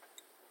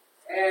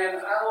 And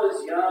I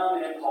was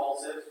young and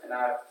impulsive, and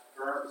I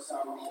burned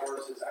some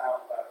horses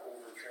out by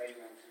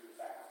overtraining them too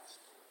fast.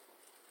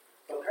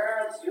 But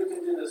parents, you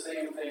can do the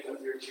same thing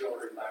with your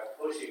children by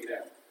pushing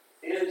them.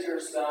 Is your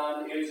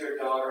son, is your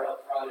daughter a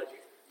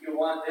prodigy? You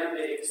want them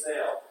to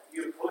excel.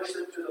 You push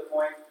them to the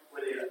point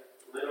where they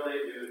literally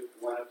do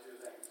one of two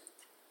things.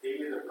 They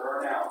either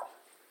burn out,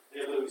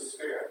 they lose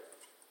spirit.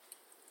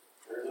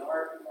 There's an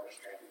art in horse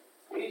training.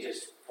 We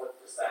just put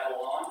the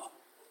saddle on,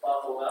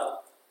 buckled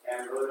up,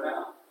 and rode them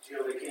out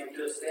till they came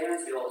to a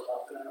standstill,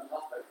 huffing and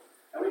puffing.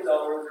 And we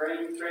thought we were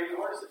training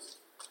horses.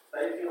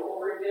 But if you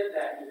overdid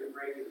that, you could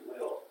break his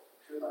will,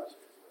 too much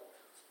of his will.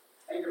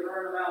 And you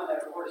burn him out,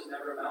 that horse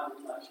never amounted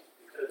to much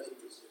because he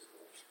was just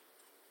good.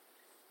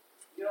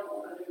 You don't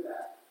want to do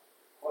that.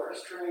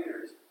 Horse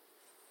trainers,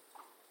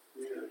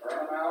 you either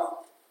burn them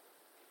out,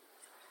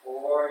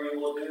 or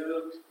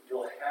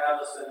you'll have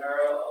a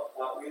scenario of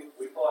what we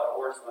bought a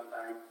horse one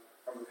time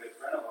from a good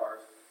friend of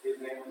ours. His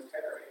name was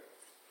Terry.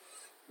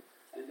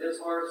 And this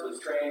horse was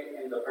trained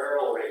in the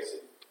barrel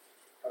racing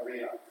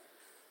arena.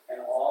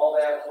 And all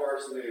that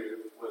horse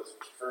knew was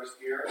first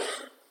gear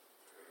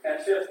and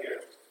fifth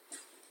gear,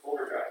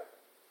 overdrive.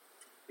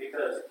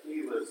 Because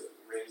he was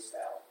raced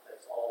out.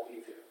 That's all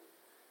he knew,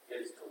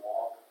 is to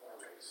walk or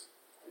race.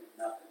 And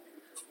nothing in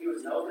between. He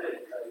was no good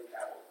at cutting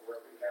cattle,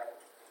 working cattle.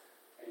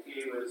 And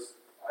he was,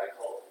 I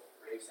call it,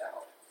 raced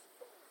out.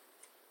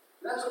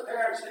 And that's what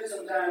parents do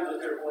sometimes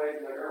with their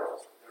boys and their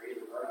girls. They'll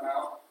either burn them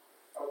out,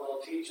 or they'll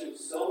teach them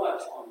so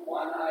much on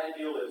one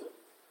idealism.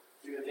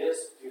 Do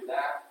this, do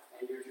that,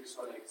 and you're just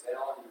going to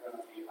excel, and you're going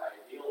to be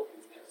ideal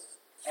in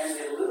this. And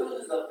they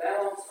lose the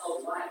balance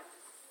of life.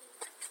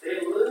 They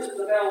lose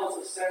the balance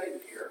of second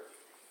gear,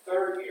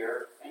 third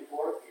gear, and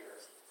fourth gear,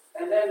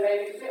 and then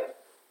maybe fifth.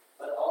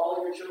 But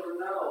all your children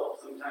know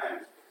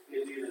sometimes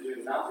is either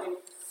do nothing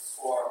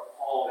or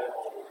all of it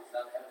all at once.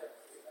 Not have that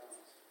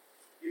balance.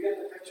 You get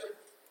the picture?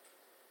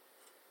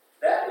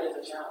 That is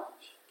a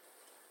challenge,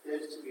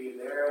 is to be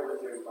there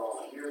with your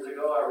involvement. Years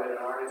ago, I read an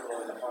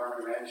article in the Farm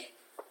and Ranch.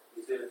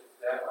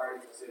 That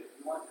article said, if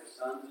you want your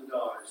sons and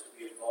daughters to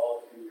be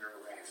involved in your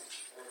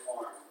ranch or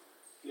farm,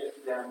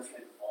 get them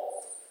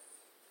involved.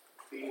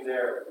 Be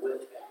there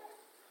with them.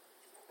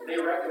 And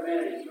they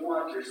recommended, if you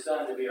want your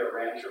son to be a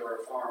rancher or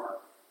a farmer,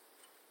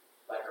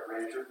 like a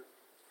rancher,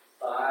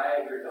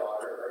 buy your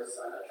daughter or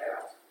son a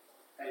calf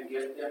and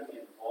get them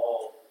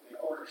involved in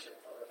ownership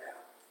of a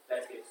calf.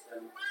 That gets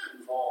them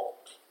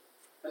involved.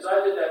 And so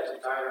I did that to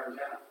Tyler and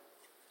Jenna.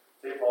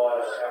 They bought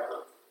a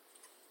heifer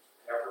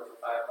for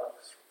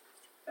 $5.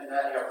 And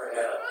that heifer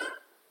had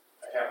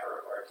a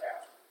heifer or a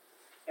calf.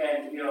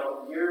 And,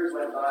 years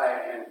went by,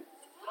 and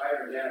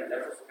Tyler and Jenna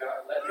never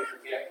let me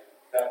forget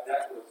that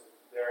was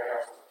their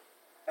heifer.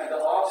 And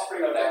the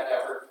offspring of that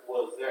heifer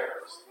was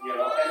theirs, and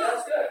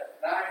that's good.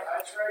 And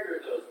I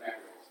treasure those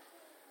memories,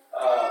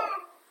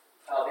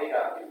 how they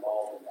got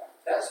involved in that.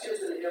 That's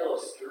just an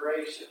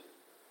illustration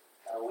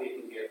how we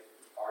can get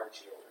our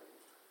children,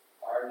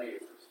 our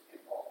neighbors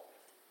involved.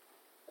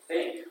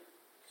 Think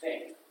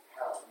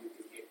how you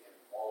can get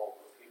involved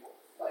with people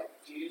like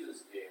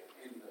Jesus did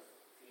in the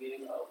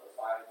feeding of the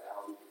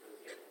 5,000 because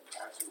he had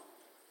compassion on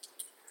them.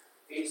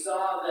 He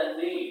saw the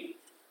need.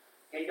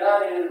 He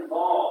got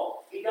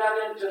involved. He got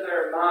into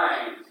their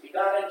minds. He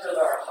got into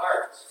their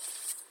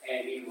hearts.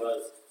 And he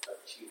was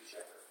a chief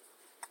shepherd.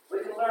 We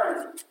can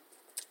learn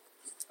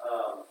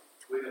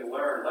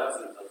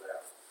lessons of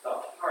that. The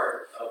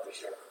heart of the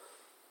shepherd.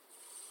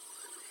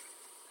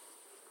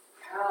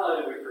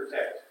 How do we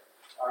protect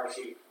our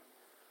sheep?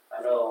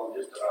 I know I'm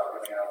just about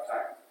running out of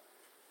time.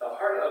 The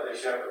heart of the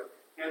shepherd.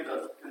 In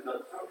the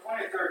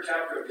 23rd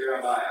chapter of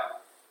Jeremiah,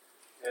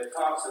 it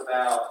talks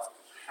about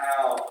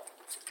how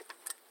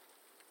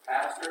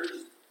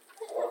pastors,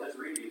 or just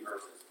reading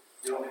verses,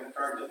 you don't even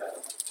turn to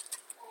them.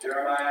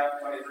 Jeremiah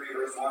 23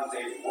 verse 1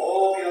 says,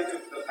 Woe be unto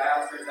the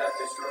pastors that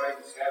destroy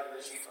and scatter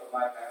the sheep of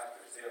my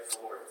pastures, saith the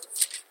Lord.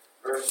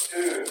 Verse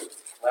 2,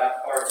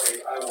 last part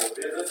says, I will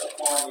visit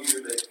upon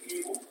you the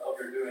evil of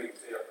your doing,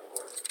 saith the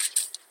Lord.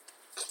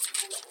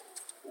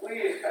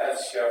 We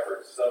as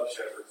shepherds,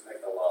 sub-shepherds,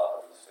 make a lot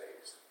of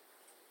mistakes.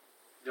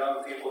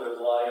 Young people, there's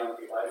a lot of young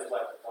people. I just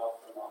like to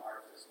talk from my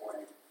heart this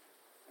morning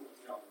with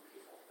young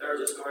people. There's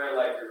a story I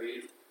like to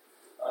read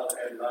of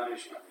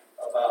admonishment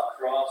about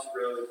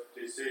crossroad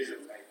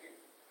decision making.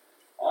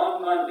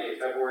 On Monday,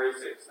 February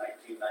 6,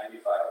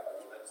 1995,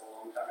 I know that's a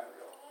long time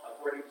ago,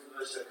 according to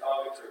the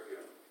Chicago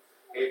Tribune,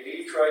 a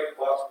Detroit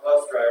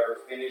bus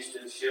driver finished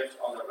his shift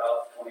on the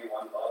Route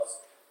 21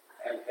 bus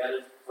and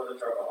headed for the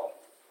terminal.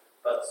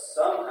 But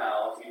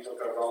somehow he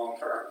took a wrong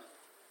turn.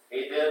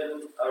 He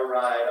didn't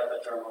arrive at the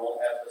terminal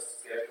at the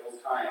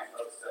scheduled time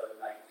of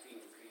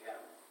 7:19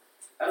 p.m.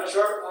 And a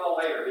short while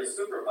later, his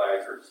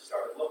supervisors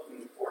started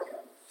looking for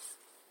him.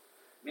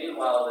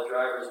 Meanwhile, the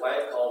driver's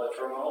wife called the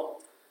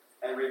terminal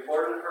and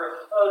reported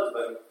her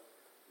husband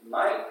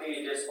might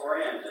be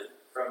disoriented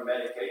from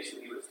medication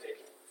he was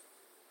taking.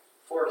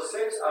 For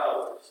 6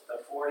 hours,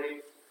 the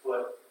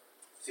 40-foot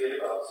city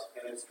bus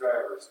and his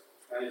driver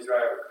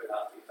could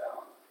not be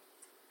found.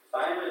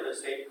 Finally, the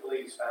state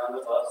police found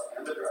the bus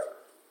and the driver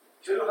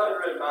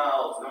 200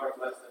 miles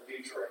northwest of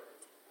Detroit.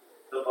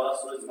 The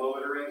bus was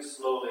motoring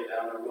slowly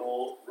down a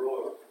rural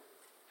road,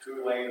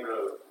 2-lane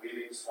road,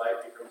 weaving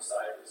slightly from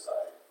side to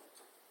side.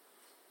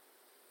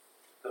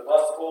 The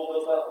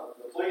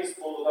police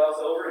pulled the bus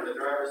over, and the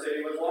driver said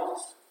he was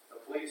lost. The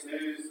police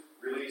news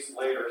release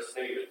later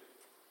stated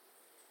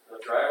the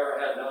driver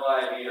had no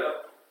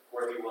idea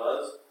where he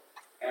was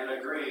and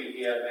agreed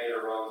he had made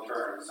a wrong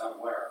turn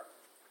somewhere.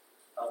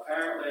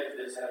 Apparently,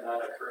 this had not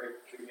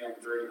occurred to him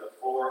during the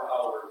 4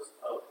 hours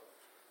of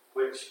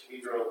which he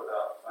drove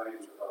without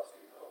finding the bus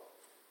depot.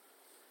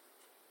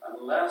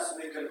 Unless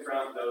we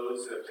confront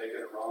those who have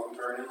taken a wrong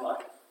turn in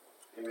life,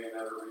 they may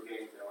never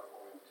regain their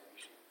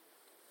orientation.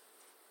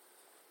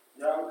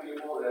 Young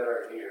people that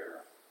are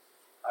here,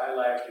 I'd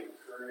like to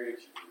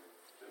encourage you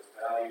to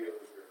value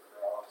your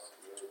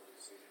cross-road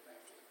decision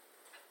making.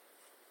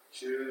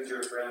 Choose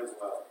your friends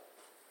well.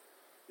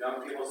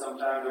 Young people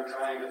sometimes are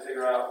trying to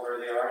figure out where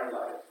they are in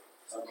life.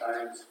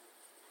 Sometimes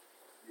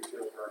you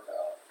feel burnt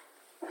out.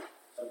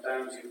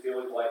 Sometimes you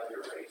feel like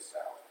you're raced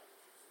out.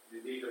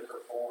 You need to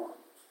perform.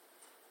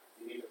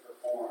 You need to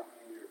perform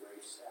and you're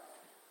raced out.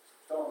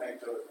 Don't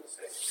make those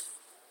mistakes.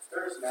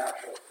 There's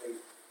natural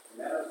faith.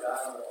 The men of God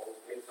in the old,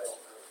 they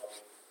felt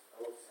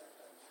those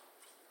symptoms.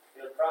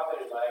 The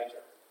prophet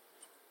Elijah,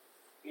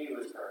 he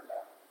was burned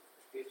out.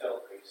 He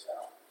felt raced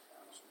out.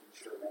 I'm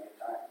sure many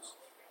times.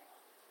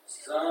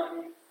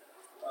 Some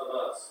of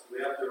us, we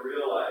have to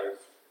realize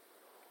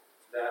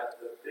that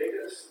the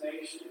biggest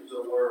nation in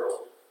the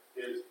world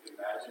is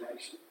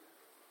imagination.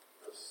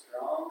 The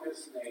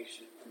strongest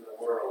nation in the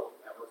world,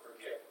 never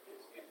forget,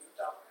 is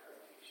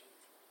indoctrination.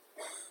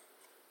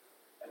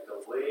 And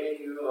the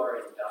way you are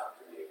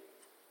indoctrinated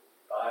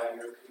by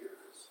your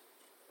peers,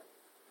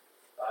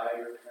 by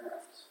your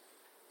parents,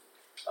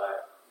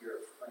 by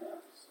your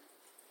friends,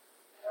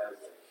 has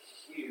a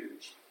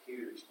huge,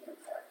 huge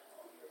impact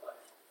on your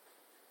life.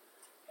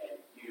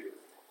 And you,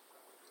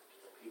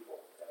 the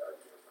people that are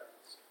your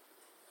friends.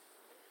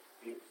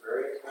 Be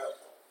very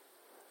careful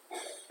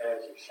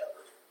as you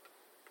shepherd.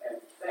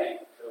 And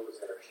thank those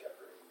that are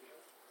shepherding you.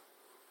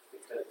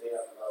 Because they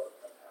have love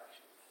and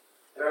compassion.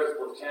 There is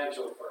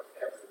potential for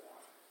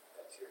everyone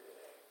that's here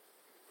today.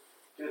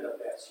 Do the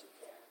best you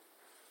can.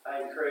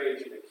 I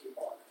encourage you to keep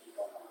on with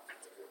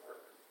your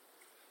work.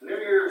 New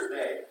Year's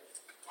Day.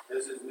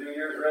 This is New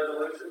Year's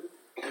resolution.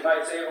 You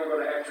might say we're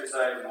going to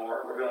exercise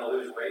more, we're going to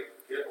lose weight,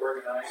 get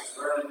organized,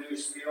 learn a new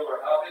skill or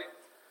hobby,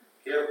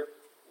 live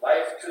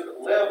life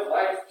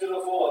to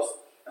the fullest,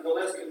 and the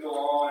list can go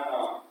on and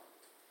on.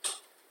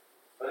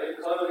 But in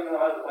closing,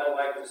 I'd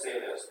like to say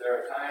this. There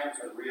are times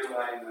when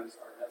realignments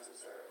are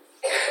necessary.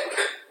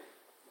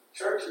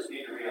 Churches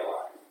need to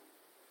realign.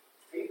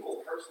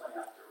 People personally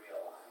have to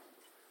realign.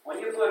 When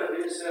you put a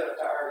new set of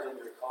tires in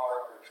your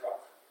car or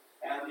truck,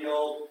 and the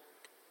old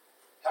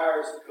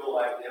tires go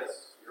like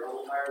this, your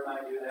old tires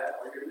might do that,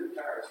 or your new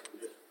tires can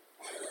just,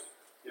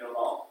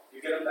 you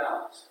get them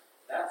balanced.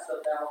 That's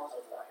the balance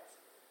of life.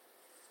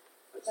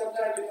 But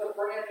sometimes you put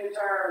brand new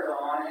tires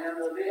on, and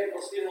the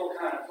vehicle still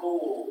kind of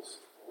pulls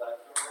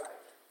left or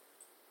right.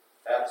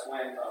 That's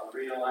when a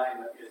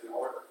realignment is in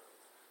order.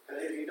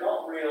 Because if you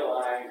don't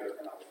realign, you're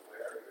going to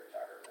wear your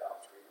tires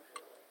out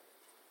prematurely.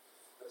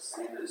 The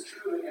same is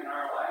true in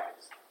our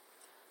lives.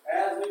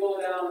 As we go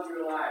down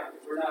through life,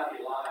 if we're not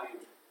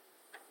aligned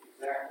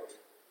exactly,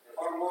 if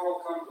our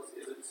moral compass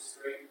isn't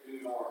straight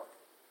due north,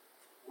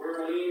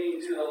 we're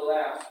leaning to the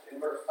left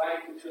and we're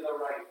fighting to the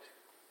right,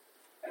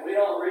 and we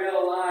don't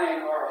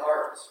realign our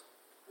hearts,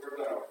 we're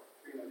going to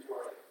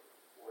prematurely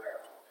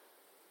wear out,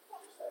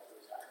 just like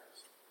those tires.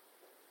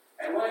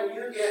 And when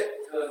you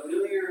get to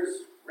New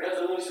Year's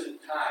resolution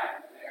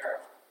time and era,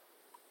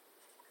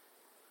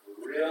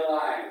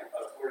 realign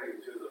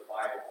according to the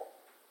Bible,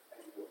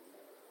 and you'll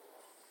never go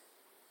wrong.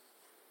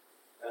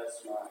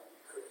 That's my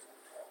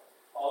encouragement.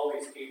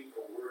 Always keep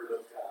the Word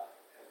of God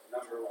as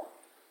number one.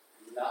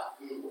 Not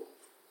Google,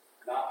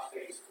 not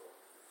Facebook,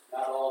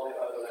 not all the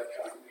other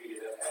electronic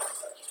media that has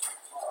such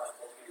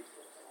powerful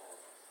influence on all of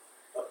us,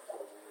 but the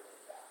Word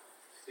of God.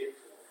 Stick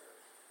to the Word.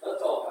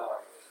 Let's all bow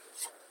our heads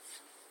to prayer.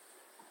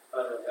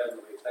 Father in heaven,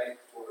 we thank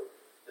you for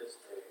this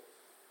day.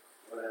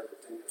 Lord, as we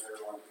think of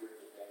everyone here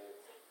today,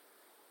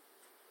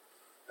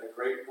 the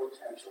great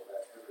potential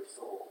that every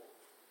soul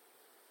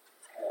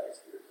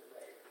has here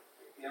today,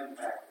 the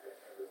impact that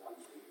everyone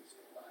leaves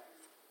in life.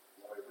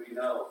 Lord, we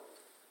know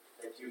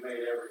that you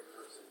made every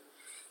person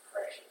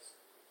precious,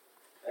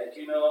 that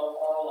you know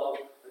all of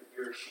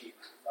your sheep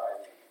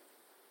by name,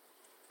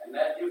 and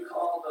that you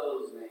call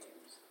those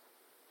names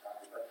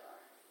time by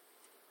time.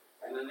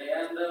 And in the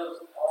end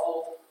of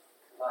all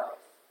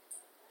life,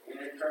 in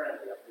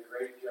eternity, at the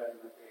great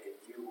judgment day,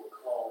 you will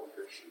call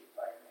your sheep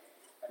by name,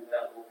 and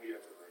that will be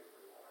of a great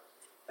reward.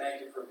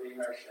 Thank you for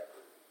being our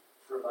shepherd,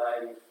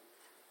 providing,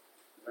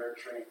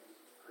 nurturing,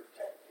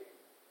 protecting.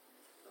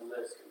 The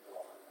list can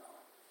go on and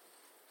on.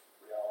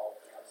 We all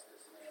ask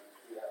this name.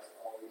 We ask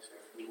all these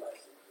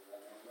blessings in the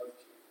name of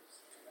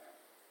Jesus. Amen.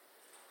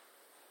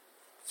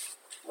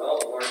 Well,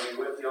 the Lord be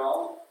with you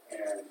all,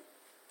 and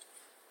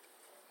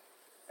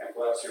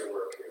bless your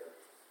work here.